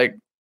now it's like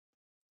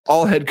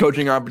all head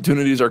coaching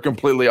opportunities are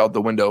completely out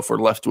the window for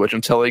Leftwich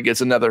until he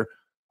gets another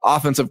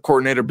offensive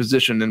coordinator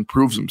position and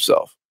proves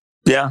himself.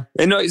 Yeah.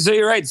 And so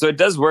you're right. So it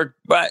does work,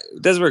 but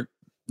it does work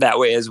that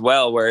way as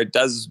well, where it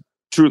does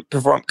true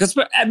perform. Because,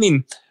 I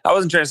mean, I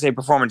wasn't trying to say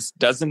performance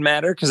doesn't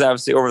matter, because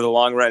obviously over the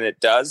long run it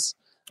does.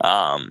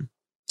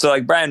 So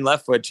like Brian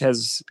Leftwich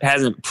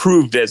hasn't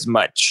proved as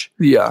much.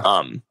 Yeah.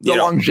 The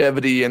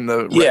longevity in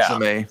the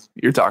resume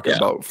you're talking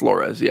about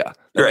Flores. Yeah.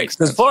 Right.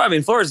 Because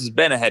Flores has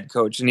been a head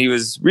coach and he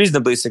was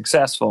reasonably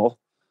successful,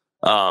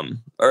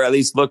 or at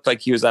least looked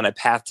like he was on a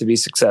path to be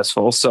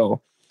successful.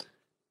 So,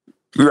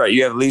 right,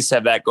 you at least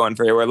have that going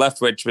for you, where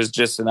Leftwich was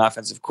just an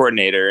offensive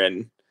coordinator.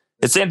 And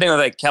the same thing with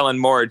like Kellen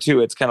Moore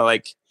too. It's kind of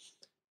like,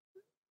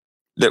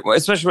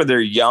 especially when they're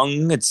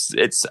young,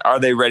 it's are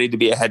they ready to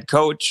be a head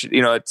coach?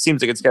 It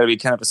seems like it's got to be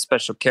kind of a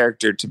special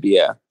character to be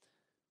a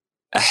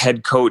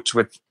head coach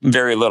with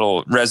very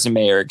little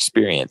resume or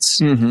experience.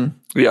 Mm-hmm.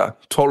 Yeah,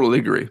 totally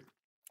agree.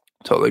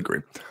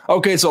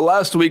 Okay, so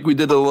last week we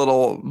did a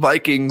little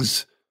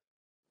Vikings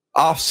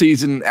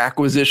off-season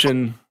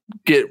acquisition,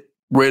 get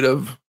rid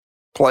of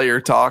player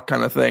talk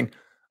kind of thing.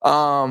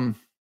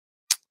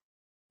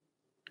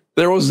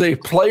 There was a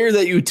player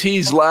that you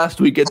teased last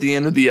week at the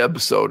end of the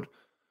episode.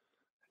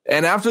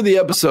 And after the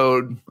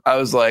episode, I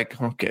was like,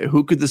 okay,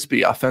 who could this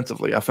be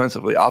offensively?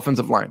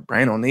 Offensive line.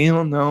 Brian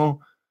O'Neill, no.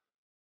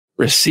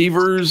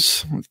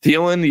 Receivers,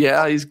 Thielen,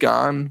 yeah, he's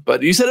gone.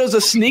 But you said it was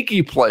a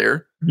sneaky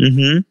player.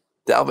 Mm-hmm.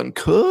 Dalvin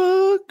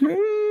Cook,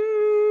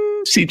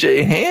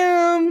 CJ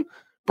Ham,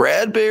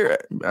 Brad Bear.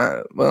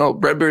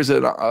 Brad Bear's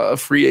a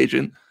free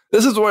agent.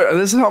 This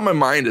is how my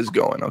mind is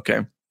going,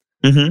 okay?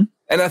 Mm-hmm.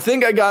 And I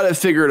think I got it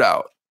figured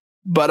out.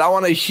 But I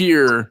want to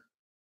hear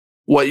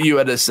what you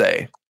had to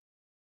say.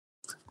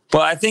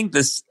 Well, I think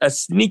a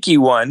sneaky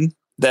one,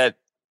 that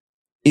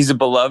he's a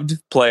beloved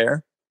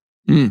player.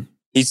 Mm.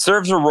 He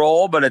serves a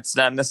role, but it's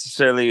not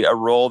necessarily a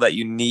role that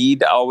you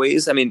need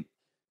always. I mean,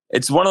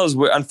 it's one of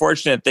those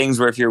unfortunate things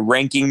where if you're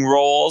ranking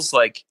roles,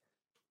 like,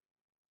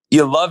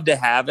 you love to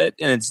have it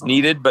and it's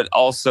needed, but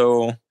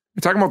also... You're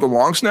talking about the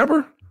long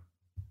snapper?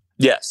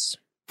 Yes.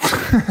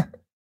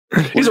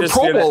 He's a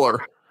Pro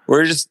Bowler.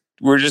 We're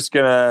just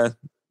gonna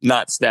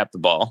not snap the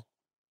ball.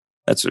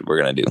 That's what we're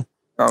gonna do.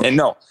 Okay. And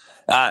no,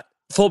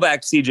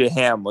 fullback CJ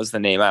Ham was the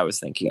name I was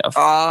thinking of.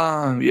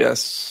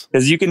 Yes.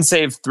 Because you can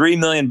save $3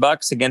 million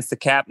against the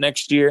cap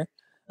next year.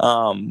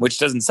 which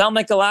doesn't sound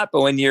like a lot,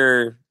 but when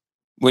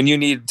you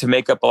need to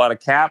make up a lot of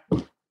cap,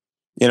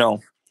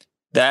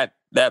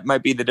 that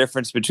might be the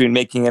difference between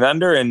making it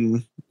under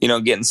and,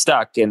 getting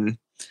stuck. And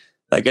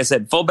like I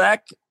said,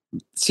 fullback,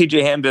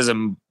 CJ Ham does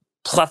a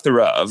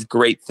plethora of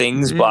great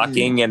things,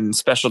 blocking and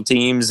special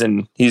teams.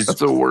 And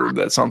that's a word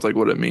that sounds like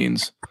what it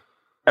means.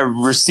 A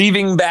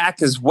receiving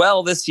back as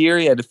well this year.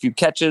 He had a few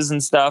catches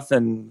and stuff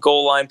and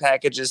goal line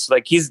packages.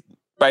 Like, he's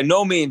by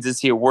no means is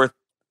he worth,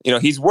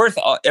 he's worth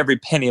every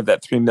penny of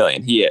that $3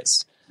 million. He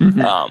is.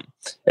 Mm-hmm.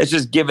 It's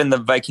just given the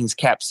Vikings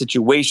cap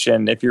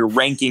situation, if you're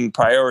ranking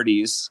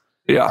priorities,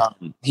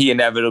 he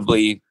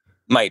inevitably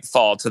might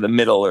fall to the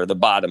middle or the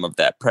bottom of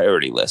that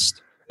priority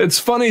list. It's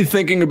funny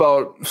thinking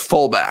about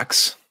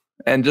fullbacks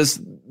and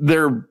just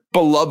their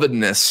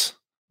belovedness.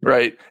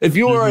 Right. If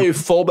you are a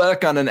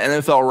fullback on an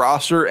NFL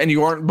roster and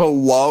you aren't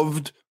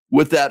beloved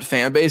with that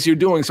fan base, you're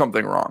doing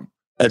something wrong.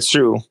 That's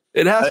true.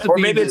 It has to or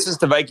be. Maybe it's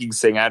just the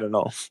Vikings thing. I don't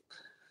know.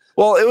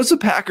 Well, it was a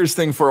Packers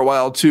thing for a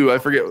while too. I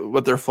forget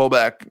what their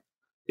fullback.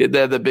 They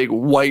had the big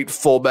white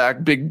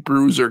fullback, big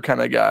bruiser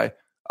kind of guy.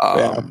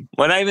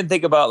 When I even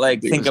think about the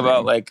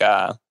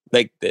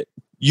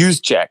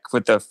Juszczyk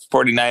with the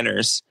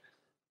 49ers,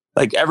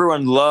 like,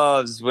 everyone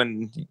loves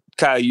when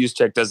Kyle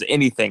Juszczyk does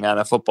anything on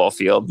a football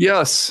field.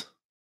 Yes.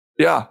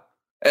 Yeah.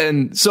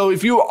 And so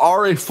if you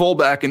are a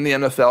fullback in the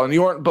NFL and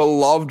you aren't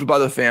beloved by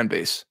the fan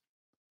base,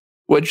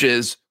 which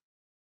is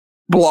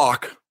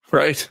block,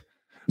 right?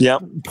 Yeah.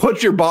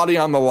 Put your body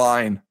on the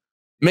line.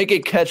 Make a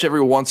catch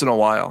every once in a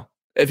while.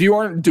 If you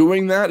aren't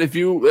doing that,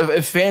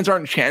 if fans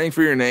aren't chanting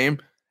for your name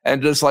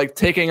and just like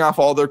taking off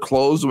all their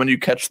clothes when you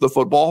catch the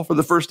football for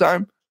the first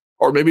time,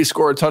 or maybe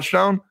score a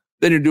touchdown,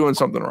 then you're doing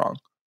something wrong.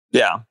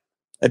 Yeah.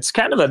 It's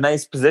kind of a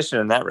nice position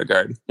in that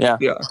regard. Yeah.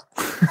 Yeah.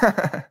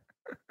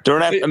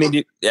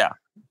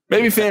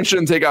 Maybe fans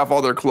shouldn't take off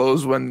all their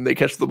clothes when they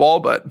catch the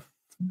ball, but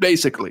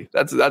basically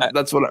that's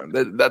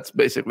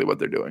basically what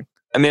they're doing.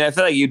 I mean, I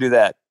feel like you do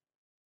that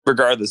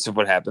regardless of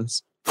what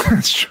happens.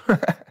 That's true.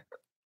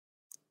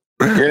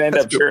 You're gonna end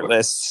up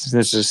shirtless.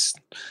 It's just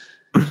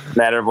a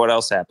matter of what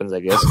else happens, I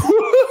guess.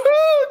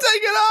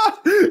 Take it off.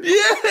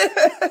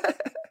 Yeah.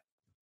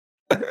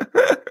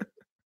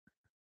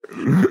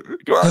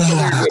 Come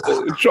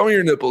on, show me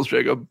your nipples,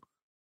 Jacob.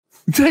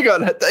 Take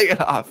it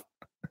off.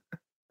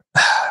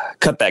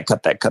 Cut that.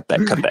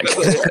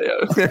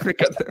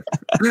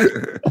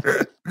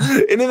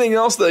 Anything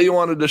else that you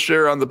wanted to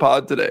share on the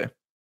pod today?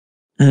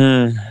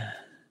 I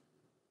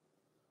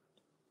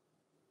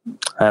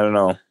don't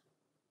know.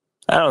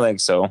 I don't think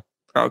so.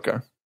 Okay.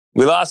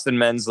 We lost in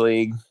men's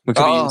league. We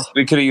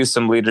could have used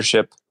some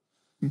leadership.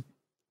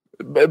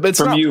 But it's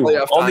from not you.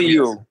 Playoff Only time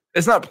you. Yet.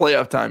 It's not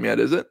playoff time yet,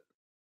 is it?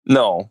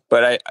 No,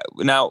 but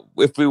now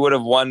if we would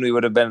have won, we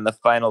would have been in the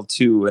final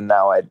two, and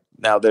now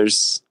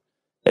it's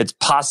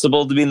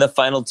possible to be in the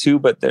final two,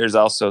 but there's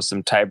also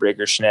some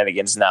tiebreaker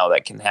shenanigans now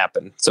that can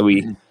happen. So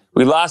we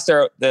lost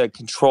the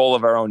control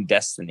of our own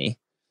destiny.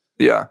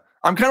 Yeah.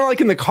 I'm kind of like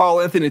in the Carl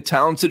Anthony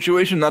Towns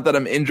situation. Not that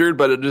I'm injured,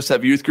 but I just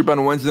have youth group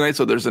on Wednesday night,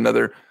 so there's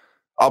another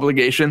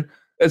obligation.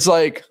 It's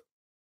like,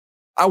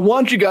 I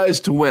want you guys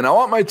to win. I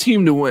want my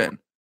team to win.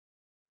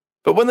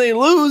 But when they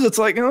lose, it's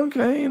like,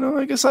 okay,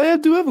 I guess I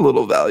do have a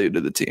little value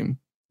to the team.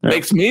 Yeah.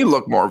 Makes me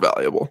look more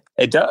valuable.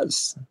 It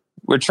does.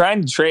 We're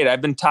trying to trade.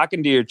 I've been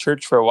talking to your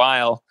church for a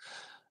while,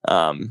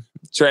 trying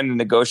to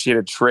negotiate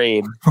a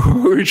trade.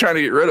 Who are you trying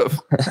to get rid of?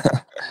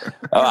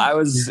 A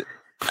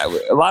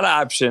lot of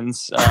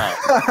options.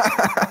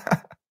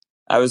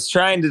 I was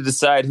trying to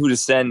decide who to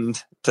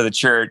send to the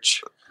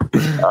church.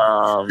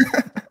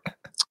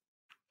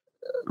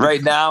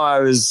 Right now, I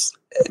was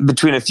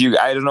between a few.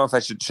 I don't know if I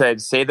should try to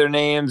say their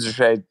names or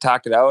should I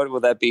talk it out.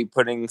 Will that be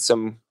putting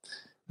some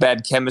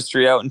bad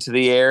chemistry out into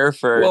the air?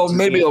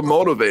 Maybe it'll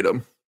motivate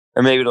them.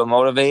 Or maybe it'll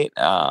motivate.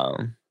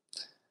 So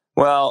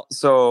a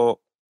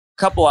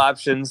couple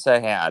options I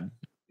had.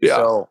 Yeah.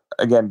 So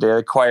again, they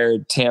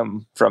acquired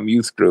Tim from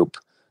youth group.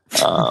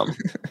 I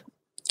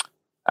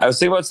was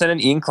thinking about sending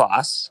Ian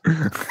Kloss,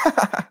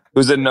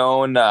 who's a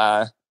known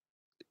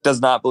does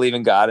not believe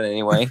in God in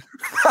any way.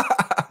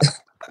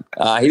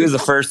 He was the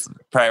first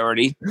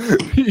priority.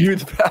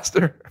 Youth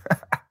pastor.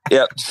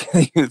 Yep,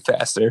 youth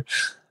pastor.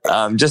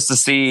 Just to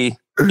see,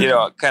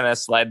 kind of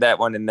slide that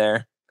one in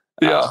there.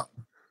 Yeah.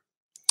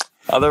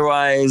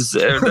 Otherwise,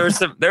 there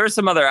were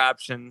some other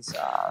options,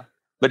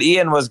 but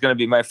Ian was going to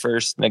be my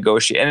first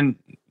negotiator. And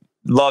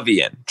love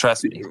Ian,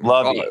 trust me,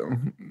 love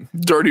Ian.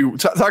 Dirty.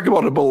 Talk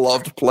about a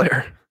beloved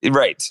player.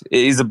 Right,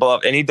 he's a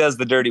beloved, and he does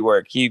the dirty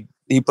work. He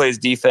plays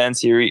defense.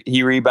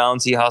 He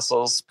rebounds. He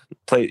hustles.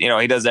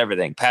 He does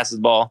everything. Passes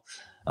ball.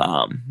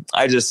 But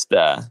it's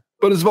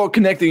about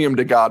connecting him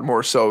to God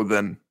more so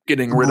than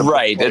getting rid of.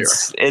 Right.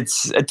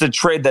 It's a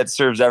trade that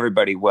serves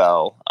everybody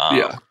well.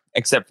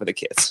 Except for the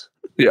kids.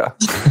 Yeah.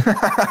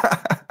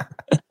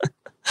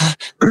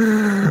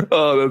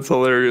 Oh, that's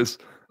hilarious.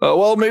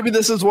 Well, maybe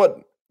this is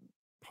what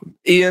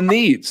Ian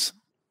needs.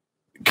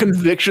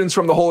 Convictions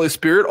from the Holy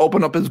Spirit,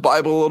 open up his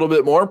Bible a little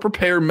bit more,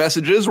 prepare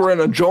messages. We're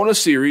in a Jonah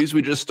series.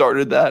 We just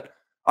started that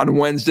on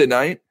Wednesday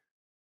night.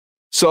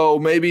 So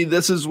maybe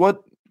this is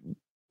what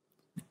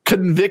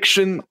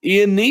conviction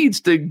Ian needs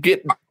to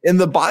get in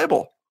the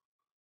Bible.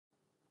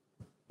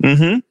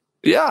 Mm-hmm.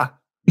 Yeah.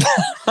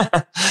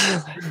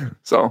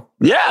 So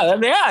yeah.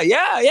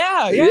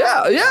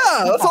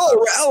 Let's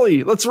all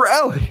rally. Let's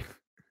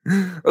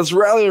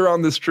rally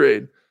around this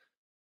trade.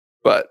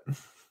 But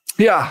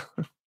yeah,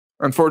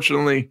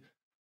 unfortunately,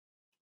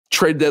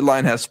 trade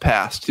deadline has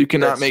passed. You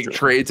cannot make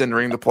trades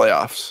entering the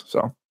playoffs.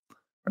 So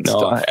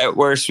no, at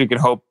worst, we can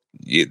hope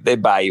they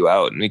buy you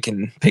out and we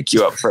can pick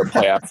you up for a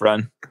playoff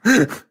run.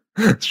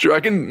 It's true.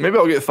 Maybe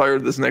I'll get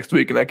fired this next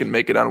week and I can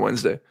make it on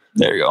Wednesday.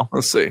 There you go.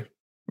 We'll see.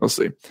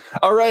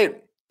 All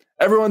right.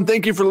 Everyone,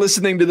 thank you for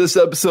listening to this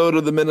episode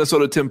of the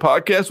Minnesota Tim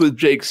Podcast with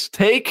Jake's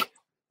Take.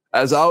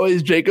 As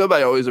always, Jacob,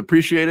 I always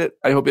appreciate it.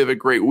 I hope you have a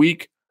great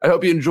week. I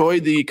hope you enjoy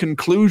the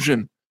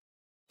conclusion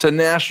to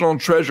National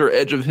Treasure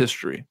Edge of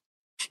History.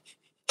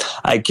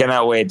 I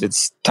cannot wait.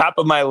 It's top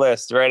of my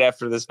list right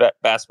after this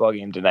basketball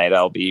game tonight.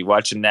 I'll be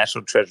watching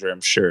National Treasure,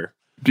 I'm sure.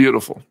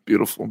 Beautiful.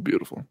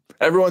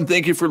 Everyone,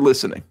 thank you for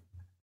listening.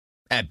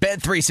 At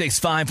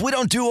Bet365, we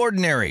don't do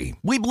ordinary.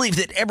 We believe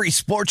that every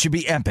sport should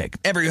be epic.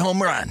 Every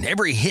home run,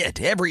 every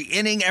hit, every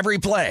inning, every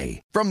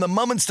play. From the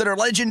moments that are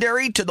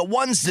legendary to the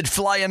ones that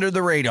fly under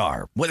the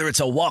radar. Whether it's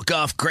a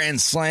walk-off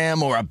grand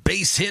slam or a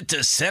base hit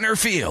to center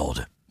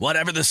field.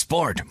 Whatever the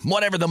sport,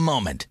 whatever the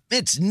moment.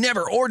 It's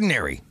never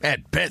ordinary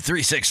at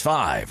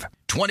Bet365.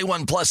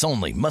 21 plus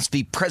only. Must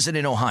be present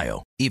in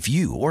Ohio. If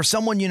you or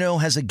someone you know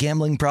has a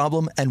gambling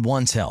problem and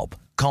wants help,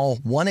 call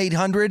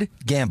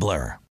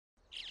 1-800-GAMBLER.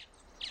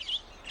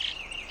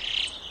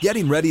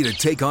 Getting ready to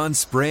take on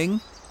spring?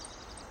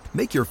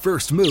 Make your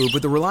first move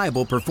with the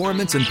reliable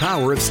performance and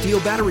power of Steel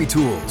battery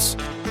tools.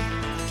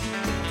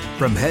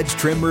 From hedge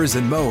trimmers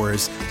and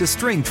mowers to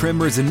string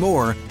trimmers and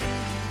more,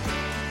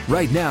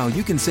 right now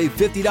you can save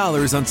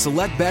 $50 on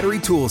select battery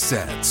tool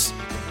sets.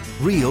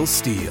 Real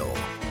Steel.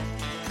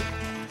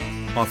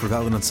 Offer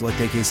valid on select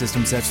AK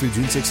system sets through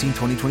June 16,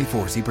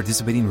 2024. See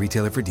participating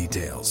retailer for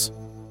details.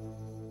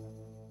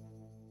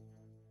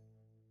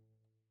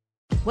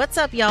 What's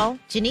up, y'all?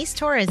 Janice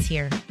Torres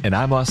here. And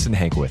I'm Austin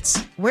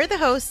Hankwitz. We're the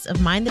hosts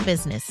of Mind the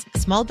Business,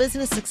 Small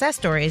Business Success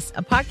Stories,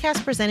 a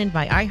podcast presented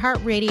by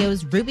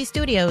iHeartRadio's Ruby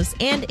Studios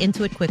and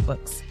Intuit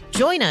QuickBooks.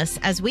 Join us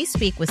as we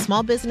speak with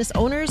small business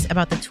owners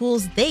about the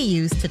tools they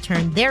use to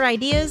turn their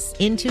ideas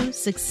into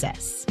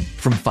success.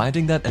 From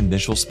finding that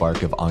initial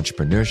spark of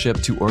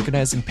entrepreneurship to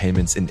organizing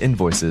payments and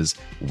invoices,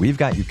 we've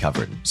got you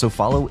covered. So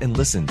follow and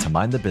listen to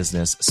Mind the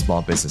Business,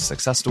 Small Business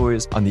Success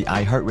Stories on the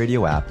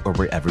iHeartRadio app or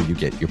wherever you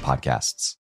get your podcasts.